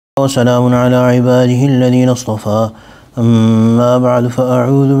وسلام على عباده الذين اصطفى أما بعد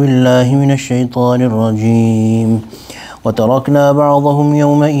فأعوذ بالله من الشيطان الرجيم وتركنا بعضهم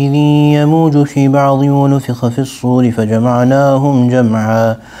يومئذ يموج في بعض ونفخ في الصور فجمعناهم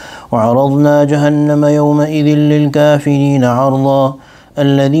جمعا وعرضنا جهنم يومئذ للكافرين عرضا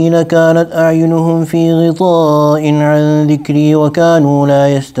الذين كانت أعينهم في غطاء عن ذكري وكانوا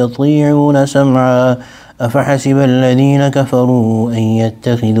لا يستطيعون سمعا أفحسب الذين كفروا أن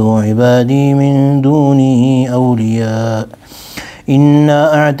يتخذوا عبادي من دوني أولياء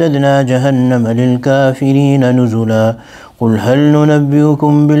إنا أعتدنا جهنم للكافرين نزلا قل هل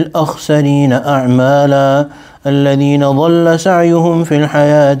ننبئكم بالأخسرين أعمالا الذين ضل سعيهم في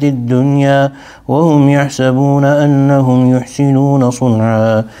الحياة الدنيا وهم يحسبون أنهم يحسنون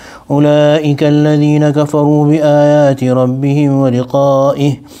صنعا أولئك الذين كفروا بآيات ربهم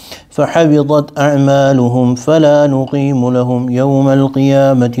ولقائه فحبطت أعمالهم فلا نقيم لهم يوم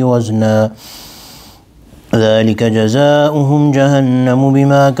القيامة وزنا ذلك جزاؤهم جهنم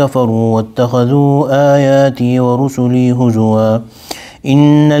بما كفروا واتخذوا آياتي ورسلي هزوا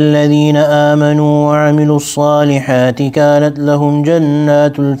إن الذين آمنوا وعملوا الصالحات كانت لهم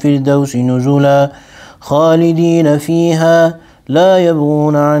جنات الفردوس نزلا خالدين فيها لا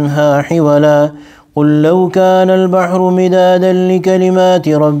يبغون عنها حولا قل لو كان البحر مدادا لكلمات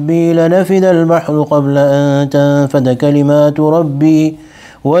ربي لنفد البحر قبل أن تنفد كلمات ربي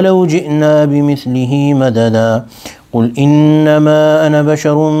ولو جئنا بمثله مددا قل إنما أنا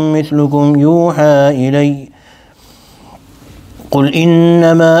بشر مثلكم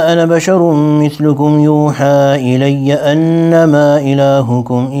يوحى إلي أنما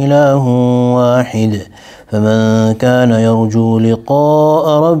إلهكم إله واحد فمن كان يرجو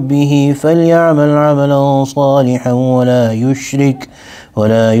لقاء ربه فليعمل عملا صالحا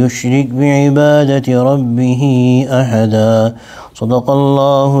ولا يشرك بعبادة ربه أحدا صدق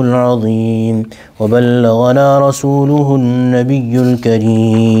الله العظيم وبلغنا رسوله النبي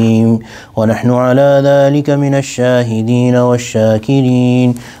الكريم ونحن على ذلك من الشاهدين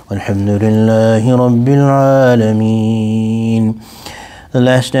والشاكرين والحمد لله رب العالمين. The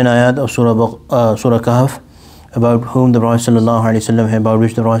last 10 ayat of Surah Kahf, about which the Prophet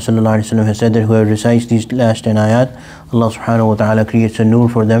ﷺ has said that whoever recites these last 10 ayat, Allah subhanahu wa ta'ala creates a nur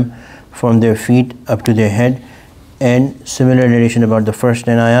for them from their feet up to their head, and similar narration about the first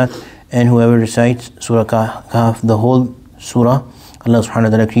 10 ayat. And whoever recites Surah Kahf, the whole surah, Allah subhanahu wa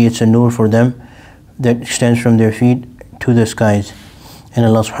ta'ala creates a nur for them that extends from their feet to the skies, and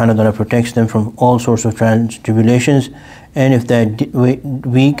Allah subhanahu wa ta'ala protects them from all sorts of trials, tribulations. And if that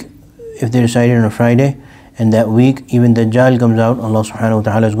week, if they recite it on a Friday, and that week even Dajjal comes out, Allah subhanahu wa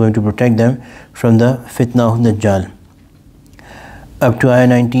ta'ala is going to protect them from the fitna of Dajjal. Up to ayah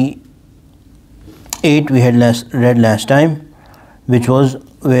 98 we had read last time, which was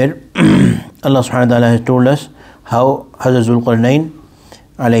where Allah subhanahu wa ta'ala has told us how Hazrat Zulqarnain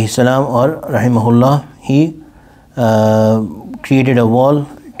alayhi salam or rahimahullah, he created a wall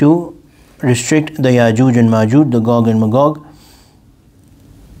to restrict the Yajuj and Majuj, the Gog and Magog,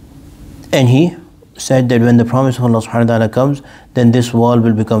 and he said that when the promise of Allah subhanahu wa ta'ala comes, then this wall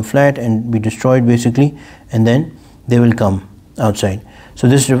will become flat and be destroyed basically, and then they will come outside. So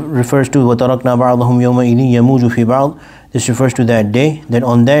this refers to وَتَرَكْنَا بَعْضَهُمْ يَوْمَئِذٍ يَمُوجُ فِي بَعْضٍ. This refers to that day, that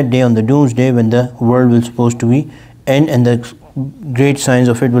on that day, on the doomsday, when the world will supposed to be end and the great signs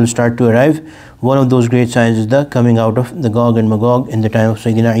of it will start to arrive. One of those great signs is the coming out of the Gog and Magog in the time of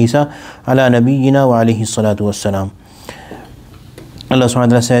Sayyidina Isa ala nabiyyina wa alayhi salatu wassalam. Allah subhanahu wa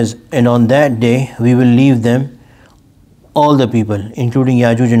ta'ala says, and on that day we will leave them, all the people, including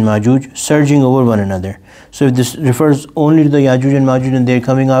Yajuj and Majuj, surging over one another. So if this refers only to the Yajuj and Majuj and they're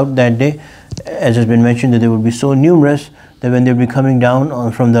coming out that day, as has been mentioned, that they would be so numerous that when they'll be coming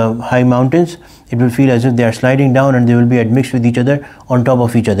down from the high mountains, it will feel as if they are sliding down and they will be admixed with each other, on top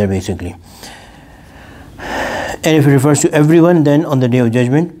of each other basically. And if it refers to everyone, then on the Day of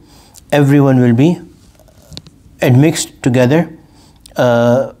Judgment, everyone will be admixed together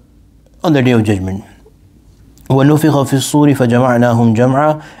on the Day of Judgment. وَنُفِخَ فِي الصُّورِ فَجَمَعْنَاهُمْ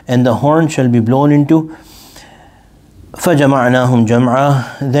جَمْعًا. And the horn shall be blown into, فَجَمَعْنَاهُمْ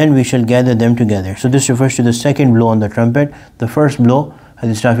جَمْعًا. Then we shall gather them together. So this refers to the second blow on the trumpet. The first blow,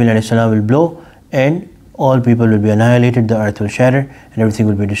 Hazrat Israfil alayhi salam will blow, and all people will be annihilated, the earth will shatter, and everything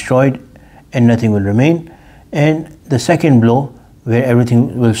will be destroyed, and nothing will remain. And the second blow, where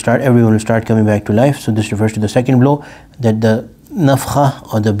everyone will start coming back to life. So this refers to the second blow, that the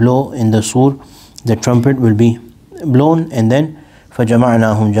nafkha, or the blow in the sur, the trumpet will be blown, and then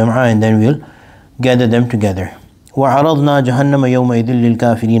فَجَمَعْنَاهُمْ جَمْعًا, and then we'll gather them together. وَعَرَضْنَا جَهَنَّمَ يَوْمَئِذٍ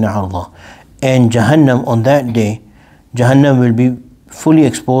لِلْكَافِرِينَ عَرْضًا. And Jahannam, on that day, Jahannam will be fully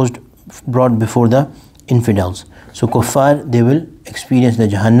exposed, brought before the infidels. So kuffar, they will experience the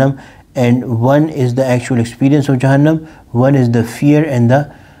Jahannam, and one is the actual experience of Jahannam, one is the fear and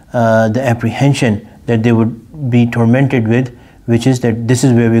the apprehension that they would be tormented with, which is that this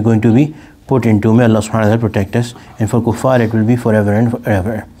is where we're going to be put into. May Allah subhanahu wa ta'ala protect us, and for kuffar it will be forever and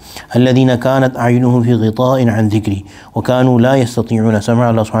forever. الَّذِينَ كَانَتْ أَعْيُنُهُمْ فِي غِطَاءٍ عَنْ ذِكْرِي وَكَانُوا لَا يَسْتَطِيعُونَ سَمْعًا.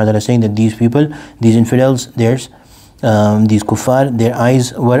 Allah subhanahu wa ta'ala is saying that these people, these infidels, these kuffar, their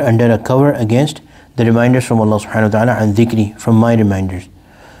eyes were under a cover against the reminders from Allah subhanahu wa ta'ala, عَنْ ذِكْرِي, from my reminders.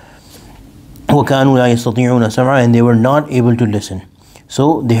 وَكَانُوا لَا يَسْتَطِيعُونَ سَمْعًا, and they were not able to listen.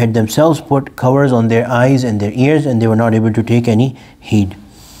 So they had themselves put covers on their eyes and their ears, and they were not able to take any heed.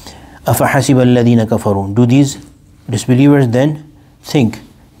 أَفَحَسِبَ الَّذِينَ كَفَرُوا. Do these disbelievers then think,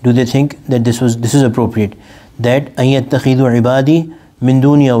 do they think that this is appropriate, that أَن يَتَّخِذُوا عِبَادِي مِن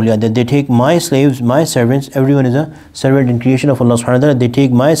دُونِي أَوْلِيَاءَ, that they take my slaves, my servants, everyone is a servant in creation of Allah subhanahu wa ta'ala, they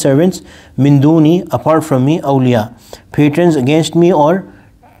take my servants, min duni, apart from me, awliya, patrons against me, or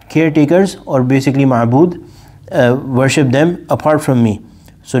caretakers, or basically ma'bud, worship them apart from me.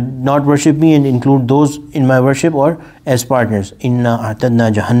 So not worship me and include those in my worship or as partners. Inna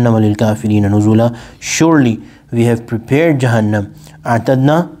a'tadna jahannama lil kafirina nuzula. Surely we have prepared Jahannam.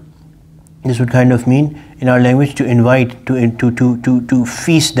 A'tadna, this would kind of mean in our language to invite, to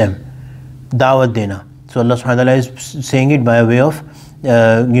feast them. Dawat dena. So Allah subhanahu wa ta'ala is saying it by way of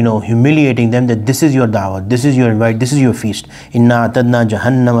humiliating them, that this is your da'wah, this is your invite, this is your feast. Inna a'tadna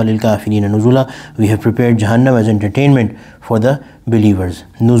jahannama lil kafirina nuzula. We have prepared Jahannam as entertainment for the believers.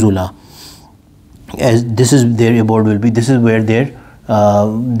 Nuzula, as this is their abode will be, this is where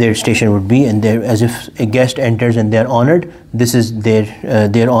their station would be, and there, as if a guest enters and they are honored, this is their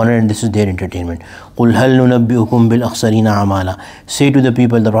honor and this is their entertainment. قُلْ هَلْ نُنَبِّئُكُمْ بِالْأَخْسَرِينَ أَعْمَالًا. Say to the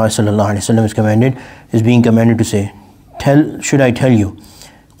people, the Prophet ﷺ is being commanded to say, should I tell you?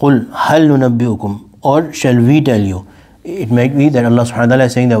 قُلْ هَلْ نُنَبِّئُكُمْ, or shall we tell you? It might be that Allah subhanahu wa ta'ala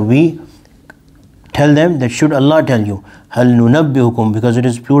is saying that we tell them, that should Allah tell you? هَلْ نُنَبِّئُكُمْ, because it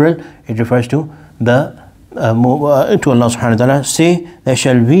is plural, it refers to the to Allah subhanahu wa ta'ala. Say that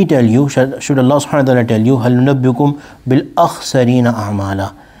shall we tell you, should Allah subhanahu wa ta'ala tell you, هَلْ نُنَبِّئُكُمْ بِالْأَخْسَرِينَ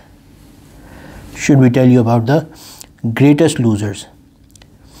أَعْمَالًا. Should we tell you about the greatest losers,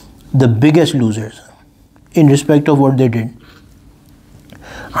 the biggest losers in respect of what they did?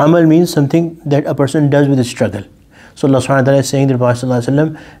 Amal means something that a person does with a struggle. So Allah subhanahu wa ta'ala is saying to the Prophet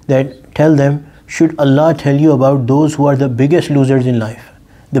ﷺ that tell them, should Allah tell you about those who are the biggest losers in life,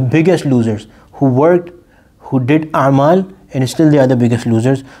 the biggest losers, who worked, who did a'mal, and still they are the biggest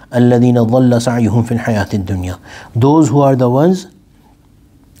losers. الَّذِينَ ضَلَّ سَعْيُهُمْ فِي الْحَيَاةِ الدُّنْيَا. Those who are the ones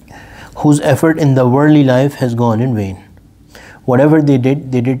whose effort in the worldly life has gone in vain. Whatever they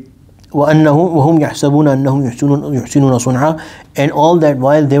did وَهُمْ يَحْسَبُونَ أَنَّهُمْ يُحْسِنُونَ صُنْعًا, and all that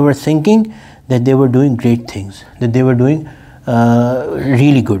while they were thinking that they were doing great things, that they were doing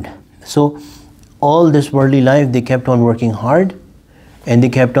really good. So all this worldly life they kept on working hard, and they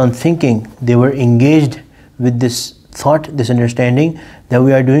kept on thinking, they were engaged with this thought, this understanding that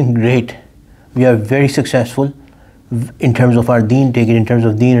we are doing great, we are very successful in terms of our deen, take it in terms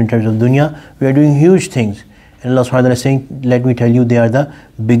of deen, in terms of dunya, we are doing huge things. And Allah subhanahu wa ta'ala is saying, let me tell you, they are the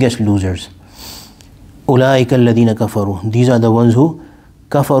biggest losers. أُولَٰئِكَ الَّذِينَ كَفَرُوا. These are the ones who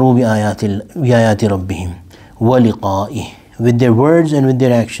كَفَرُوا بِآيَاتِ رَبِّهِمْ وَلِقَائِهِ. With their words and with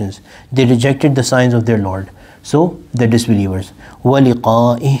their actions, they rejected the signs of their Lord. So, the disbelievers.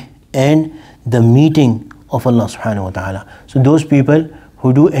 وَلِقَائِهِ, and the meeting of Allah subhanahu wa ta'ala. So, those people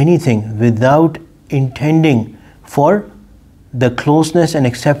who do anything without intending for the closeness and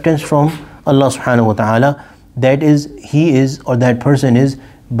acceptance from Allah subhanahu wa ta'ala, that is, he is, or that person is,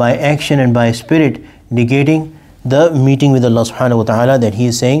 by action and by spirit, negating the meeting with Allah subhanahu wa ta'ala, that he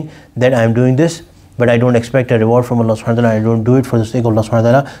is saying that I am doing this, but I don't expect a reward from Allah subhanahu wa ta'ala, I don't do it for the sake of Allah subhanahu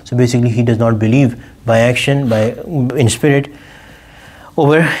wa ta'ala. So basically he does not believe by action, in spirit,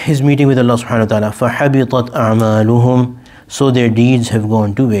 over his meeting with Allah subhanahu wa ta'ala. فَحَبِطَتْ أَعْمَالُهُمْ. So their deeds have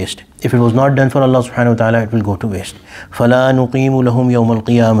gone to waste. If it was not done for Allah subhanahu wa ta'ala, it will go to waste. فَلَا نُقِيمُ لَهُمْ يَوْمَ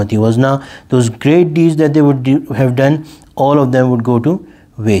الْقِيَامَةِ وَزْنًا. Those great deeds that they would have done, all of them would go to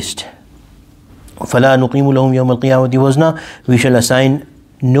waste. فَلَا نُقِيمُ لَهُمْ يَوْمَ الْقِيَامَةِ وَزْنًا. We shall assign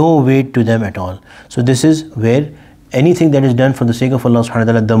no weight to them at all. So this is where anything that is done for the sake of Allah subhanahu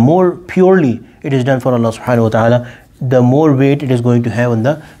wa ta'ala, the more purely it is done for Allah subhanahu wa ta'ala, the more weight it is going to have on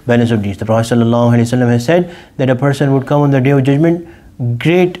the balance of deeds. The Prophet ﷺ has said that a person would come on the day of judgment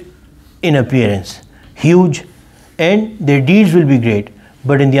great in appearance, huge, and their deeds will be great,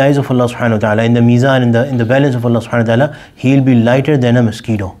 but in the eyes of Allah subhanahu wa ta'ala, in the mizan, in the balance of Allah subhanahu wa ta'ala, he will be lighter than a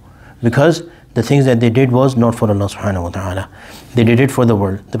mosquito, because the things that they did was not for Allah subhanahu wa ta'ala. They did it for the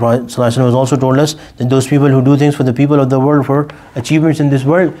world. The Prophet ﷺ has also told us that those people who do things for the people of the world, for achievements in this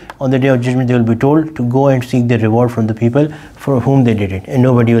world, on the day of judgment they will be told to go and seek their reward from the people for whom they did it. And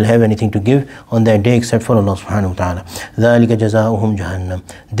nobody will have anything to give on that day except for Allah subhanahu wa ta'ala. ذَلِكَ جَزَاؤُهُمْ جَهَنَّمْ.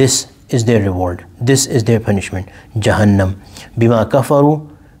 This is their reward. This is their punishment. Jahannam. بِمَا كَفَرُوا,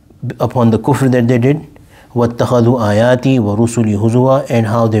 upon the kufr that they did. وَاتَّخَذُوا آيَاتِي وَرُسُلِي هُزُوًا, and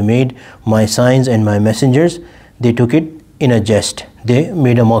how they made my signs and my messengers, they took it in a jest. They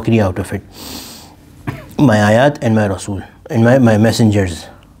made a mockery out of it. My ayat and my rasul, and my messengers.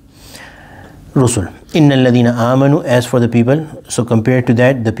 Rusul. Inna alladhina amanu, as for the people, so compared to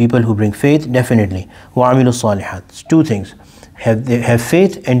that, the people who bring faith, definitely. Wa amilu salihat. Two things. They have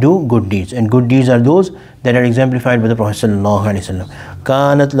faith and do good deeds. And good deeds are those that are exemplified by the Prophet sallallahu alaihi wasallam.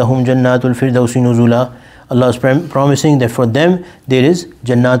 Kanat lahum jannatul firdausi nuzula. Allah is promising that for them there is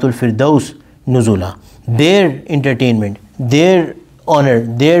Jannatul Firdaus Nuzula. Their entertainment, their honor,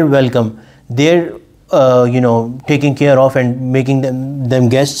 their welcome, their taking care of and making them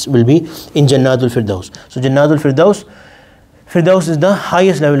guests will be in Jannatul Firdaus. So Jannatul Firdaus is the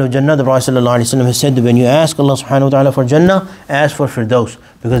highest level of Jannah. The Prophet ﷺ has said that when you ask Allah subhanahu wa ta'ala for Jannah, ask for Firdaus,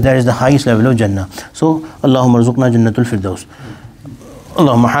 because that is the highest level of Jannah. So Allahumma rzuqna Jannatul Firdaus.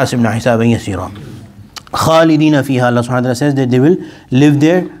 Allahumma hasibna hisaban yasira. Khalidina fiha, Allah subhanahu wa ta'ala says that they will live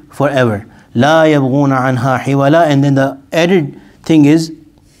there forever. La yabghuna anha hiwala, and then the added thing is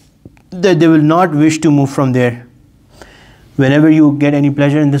that they will not wish to move from there. Whenever you get any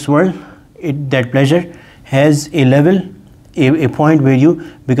pleasure in this world, that pleasure has a level, a point where you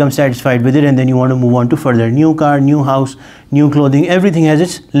become satisfied with it, and then you want to move on to further. New car, new house, new clothing, everything has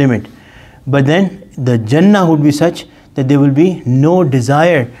its limit. But then the Jannah would be such that there will be no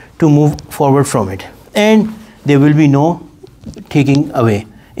desire to move forward from it. And there will be no taking away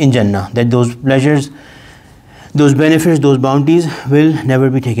in Jannah, that those pleasures, those benefits, those bounties will never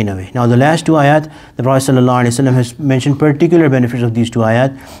be taken away. Now the last two ayat, the Prophet ﷺ has mentioned particular benefits of these two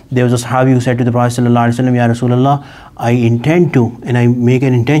ayat. There was a Sahabi who said to the Prophet ﷺ, Ya Rasulullah, I intend to, and I make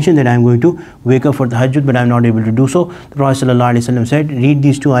an intention that I am going to wake up for tahajjud, but I am not able to do so. The Prophet ﷺ said, read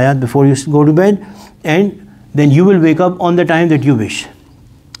these two ayat before you go to bed, and then you will wake up on the time that you wish.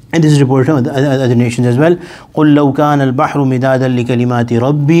 And this is reported on other nations as well. قُلْ لَوْ كَانَ الْبَحْرُ مِدَادًا لِكَلِمَاتِ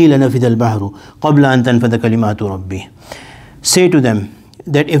رَبِّي لَنَفِدَ الْبَحْرُ قَبْلَ أَن تَنْفَدَ كَلِمَاتُ رَبِّي. Say to them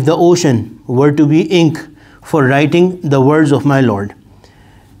that if the ocean were to be ink for writing the words of my Lord,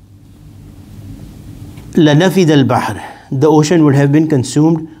 لَنَفِدَ الْبَحْرُ, the ocean would have been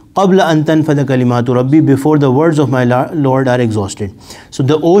consumed قَبْلَ أَن تَنْفَدَ كَلِمَاتُ رَبِّي, before the words of my Lord are exhausted. So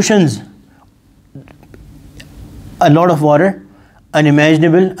the oceans, a lot of water,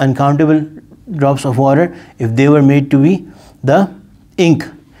 unimaginable, uncountable drops of water, if they were made to be the ink,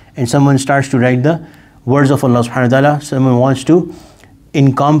 and someone starts to write the words of Allah subhanahu wa ta'ala, someone wants to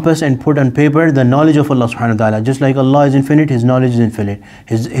encompass and put on paper the knowledge of Allah subhanahu wa ta'ala. Just like Allah is infinite, His knowledge is infinite,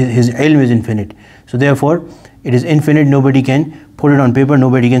 His ilm is infinite. So therefore, it is infinite, nobody can put it on paper,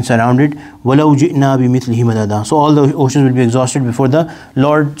 nobody can surround it. وَلَوْ جِئْنَا بِمِثْلِهِ مَدَدًا. So all the oceans will be exhausted before the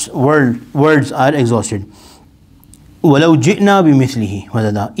Lord's words are exhausted. وَلَوْ جِئْنَا بِمِثْلِهِ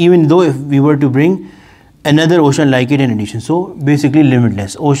مَدَدًا. Even though if we were to bring another ocean like it in addition. So basically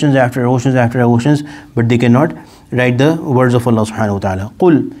limitless. Oceans after oceans after oceans, but they cannot write the words of Allah subhanahu wa ta'ala.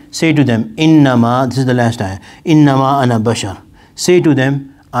 قُلْ, say to them, إِنَّمَا, this is the last ayah, إِنَّمَا أَنَا بَشَرٌ. Say to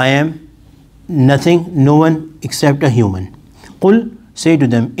them, I am nothing, no one except a human. قُلْ, say to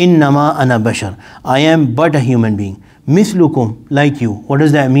them, إِنَّمَا أَنَا بَشَرٌ. I am but a human being. مِثْلُكُمْ, like you. What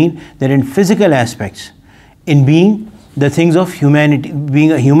does that mean? That in physical aspects, in being the things of humanity,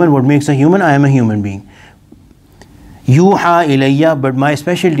 being a human, what makes a human, I am a human being. Yuha ilayya, but my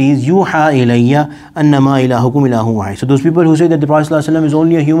specialty is Yuha ilayya annama ilahukum ilahun wahid. So those people who say that the Prophet ﷺ is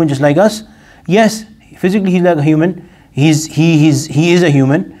only a human just like us, yes, physically he's like a human, he is a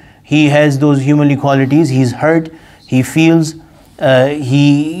human, he has those humanly qualities, he's hurt, he feels,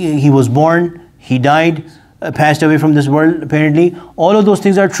 he was born, he died, passed away from this world apparently. All of those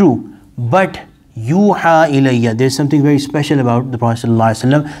things are true, but Yuha ilayya, there's something very special about the Prophet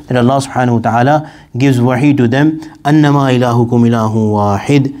ﷺ, that Allah subhanahu wa ta'ala gives wahi to them, annama ilahukum ilahun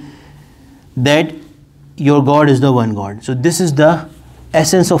wahid, that your God is the one God. So this is the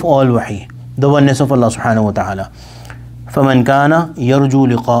essence of all wahi, the oneness of Allah subhanahu wa ta'ala. فَمَنْ كَانَ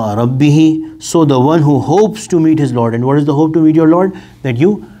يَرْجُو لِقَاءَ رَبِّهِ. So the one who hopes to meet his Lord. And what is the hope to meet your Lord? That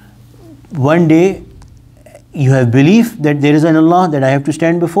you one day you have belief that there is an Allah that I have to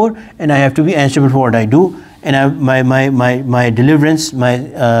stand before, and I have to be answerable for what I do, and my deliverance, my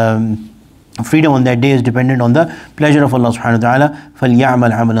freedom on that day is dependent on the pleasure of Allah subhanahu wa ta'ala.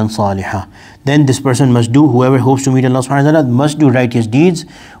 فَلْيَعْمَلْ عَمَلًا صَالِحًا. Then this person must do, whoever hopes to meet Allah subhanahu wa ta'ala, must do righteous deeds.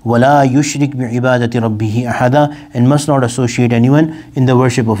 وَلَا يُشْرِكْ بِعِبَادَةِ رَبِّهِ أَحَدًا, and must not associate anyone in the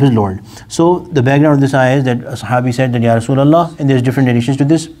worship of his Lord. So the background of this ayah is that a Sahabi said that, Ya Rasulullah, and there's different narrations to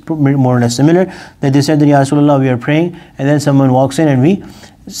this, more or less similar, that they said that, Ya Rasulullah, we are praying, and then someone walks in and we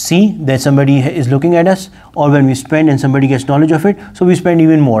see that somebody is looking at us, or when we spend and somebody gets knowledge of it, so we spend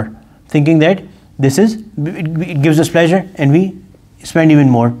even more, thinking that it gives us pleasure, and we spend even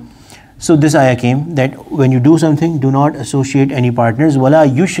more. So this ayah came that when you do something, do not associate any partners. Wala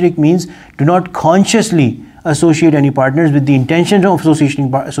yushrik means do not consciously associate any partners with the intention of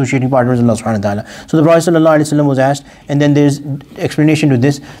associating partners with Allah subhanahu wa ta'ala. So the Prophet sallallahu alaihi wasallam was asked, and then there's explanation to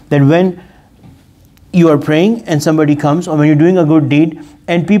this, that when you are praying and somebody comes, or when you're doing a good deed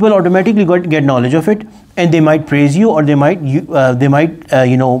and people automatically get knowledge of it, and they might praise you, or they might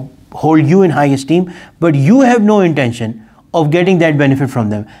hold you in high esteem, but you have no intention of getting that benefit from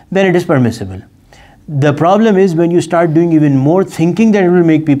them, then it is permissible. The problem is when you start doing even more, thinking that it will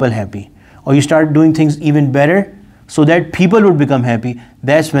make people happy, or you start doing things even better so that people would become happy.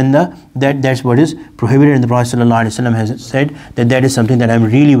 That's when that's what is prohibited. And the Prophet ﷺ has said that is something that I'm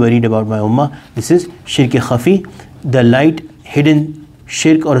really worried about my ummah. This is shirk khafi, the light hidden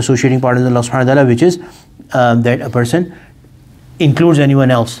shirk or associating partners with Allah subhanahu wa ta'ala, which is that a person includes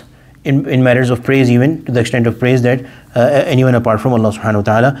anyone else in matters of praise, even to the extent of praise that anyone apart from Allah subhanahu wa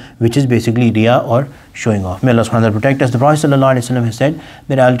ta'ala, which is basically riya or showing off. May Allah subhanahu wa ta'ala protect us. The Prophet sallallahu alaihi wasallam has said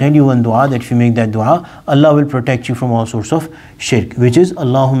that I'll tell you one dua, that if you make that dua, Allah will protect you from all sorts of shirk, which is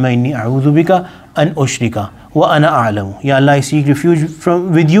Allahumma inni a'udhu bika an ushrika wa ana a'lamu. Ya Allah, I seek refuge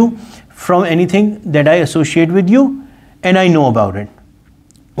with you from anything that I associate with you and I know about it.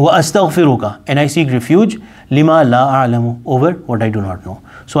 Wa astaghfiruka, and I seek refuge lima la a'lamu, over what I do not know.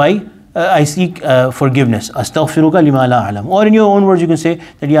 So I seek forgiveness. Astaghfiruka lima la a'lamu. Or in your own words you can say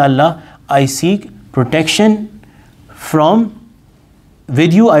that, Ya Allah, I seek protection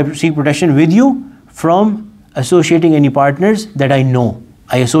with you from associating any partners that I know.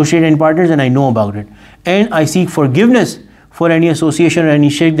 I associate any partners and I know about it. And I seek forgiveness for any association or any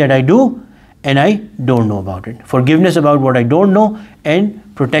shirk that I do and I don't know about it. Forgiveness about what I don't know and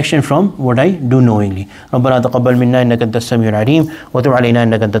protection from what I do knowingly. ربنا تقبل منا إنك أنت السميع العليم وتب علينا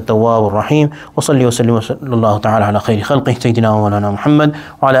إنك أنت التواب الرحيم وصلي وسلم وصلى الله تعالى على خير خلقه سيدنا ومولانا محمد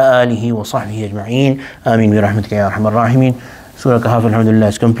وعلى آله وصحبه أجمعين آمين برحمتك يا أرحم الراحمين. Surah Kahf, alhamdulillah,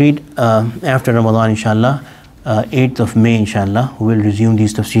 is complete. After Ramadan, inshallah, 8th of May, inshallah, we will resume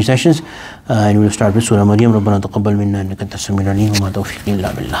these tafsir sessions and we will start with Surah Maryam. ربنا تقبل منا إنك أنت السميع العليم وما توفيقي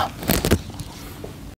إلا بالله.